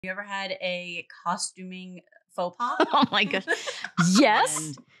You ever had a costuming faux pas? Oh my gosh.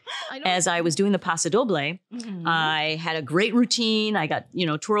 Yes. As I was doing the Paso Doble, I had a great routine. I got,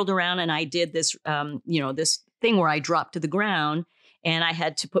 twirled around and I did this, this thing where I dropped to the ground and I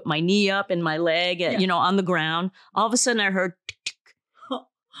had to put my knee up and my leg, on the ground. All of a sudden I heard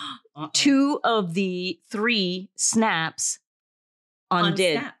two of the three snaps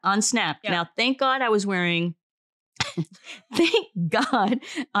undid on snap. Yeah. Now, thank God I was wearing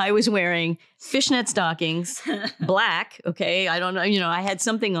fishnet stockings, black. Okay. I don't know. I had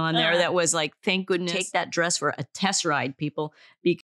something on there that was like, thank goodness. Take that dress for a test ride, people,